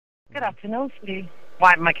Good afternoon, sweetie.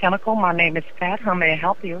 White Mechanical, my name is Pat. How may I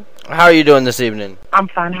help you? How are you doing this evening? I'm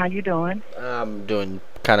fine. How you doing? I'm doing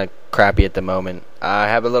kind of crappy at the moment. I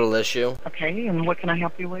have a little issue. Okay, and what can I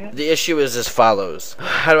help you with? The issue is as follows.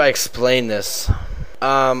 How do I explain this?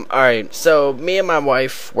 Alright, so me and my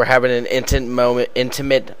wife were having an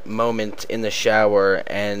intimate moment in the shower,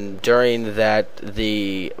 and during that,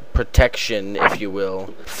 the protection, if you will,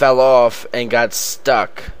 fell off and got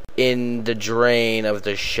stuck in the drain of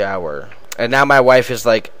the shower. And now my wife is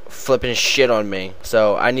like flipping shit on me,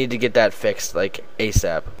 so I need to get that fixed like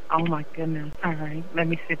ASAP. Oh my goodness. Alright, let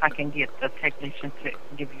me see if I can get the technician to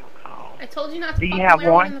give you a call. I told you not to. Do you have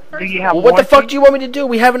one? Do you have Well, what the fuck do you want me to do?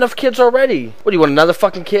 We have enough kids already. What, do you want another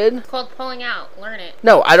fucking kid? It's called pulling out. Learn it.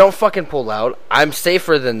 No, I don't fucking pull out. I'm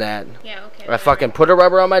safer than that. Yeah, okay. I fucking put a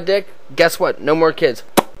rubber on my dick. Guess what? No more kids.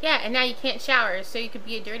 Yeah, and now you can't shower, so you could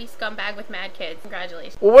be a dirty scumbag with mad kids.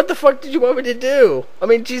 Congratulations. Well, what the fuck did you want me to do? I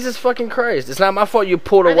mean, Jesus fucking Christ. It's not my fault you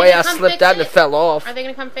pulled away, I slipped out and it fell off. Are they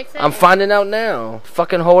gonna come fix it? I'm finding out now.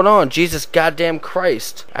 Fucking hold on. Jesus goddamn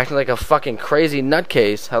Christ. Acting like a fucking crazy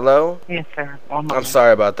nutcase. Hello? Yes, sir. I'm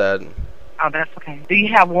sorry about that. Oh, that's okay. Do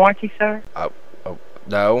you have warranty, sir?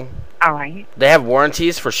 No. Alright. They have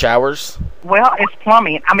warranties for showers? Well, it's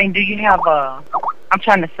plumbing. I mean, do you have I'm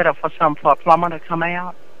trying to set up for a plumber to come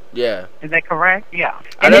out. Yeah. Is that correct? Yeah.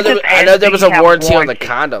 I know there was a warranty on the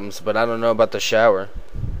condoms, but I don't know about the shower.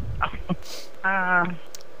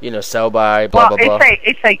 You know, sell by, blah, blah, blah.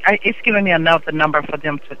 It's giving me another number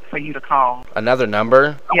for you to call. Another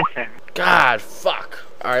number? Yes, sir. God, fuck.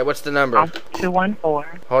 Alright, what's the number?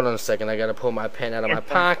 214. Hold on a second, I gotta pull my pen out of my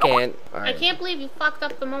pocket. All right. I can't believe you fucked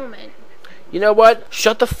up the moment. You know what?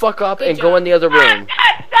 Shut the fuck up Good and job. go in the other room.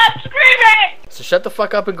 Stop screaming! So shut the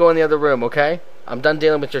fuck up and go in the other room, okay? I'm done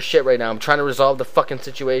dealing with your shit right now. I'm trying to resolve the fucking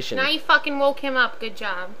situation. Now you fucking woke him up. Good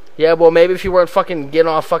job. Yeah, well, maybe if you weren't fucking getting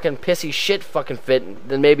all fucking pissy shit fucking fit,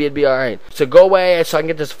 then maybe it'd be alright. So go away so I can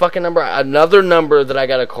get this fucking number, another number that I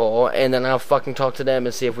gotta call, and then I'll fucking talk to them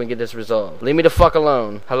and see if we can get this resolved. Leave me the fuck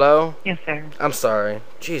alone. Hello? Yes, sir. I'm sorry.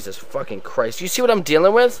 Jesus fucking Christ. You see what I'm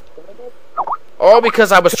dealing with? All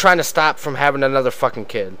because I was trying to stop from having another fucking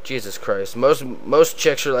kid. Jesus Christ. Most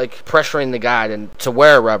chicks are like pressuring the guy to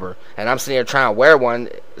wear a rubber. And I'm sitting here trying to wear one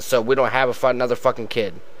so we don't have another fucking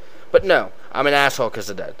kid. But no, I'm an asshole because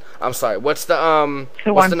of that. I'm sorry. What's the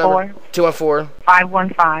 214. What's the number? 214.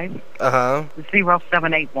 515.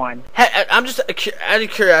 0781. I'm just out of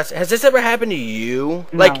curiosity. Has this ever happened to you?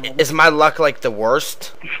 No. Like, is my luck like the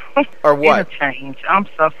worst? Or what? It'll change. I'm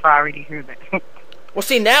so sorry to hear that. Well,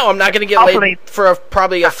 see, now I'm not going to get laid for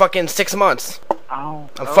probably a fucking 6 months. Oh.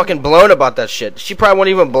 I'm fucking blown about that shit. She probably won't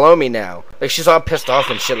even blow me now. Like, she's all pissed off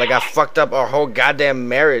and shit. Like, I fucked up our whole goddamn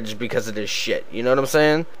marriage because of this shit. You know what I'm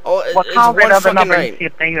saying? Oh, Well, it's call that one other fucking number night. and see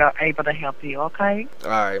if they are able to help you, okay?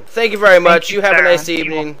 Alright. Thank you very much. You have a sir. nice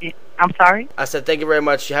evening. I'm sorry? I said thank you very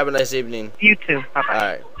much. You have a nice evening. You too. Bye-bye.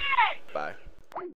 Alright.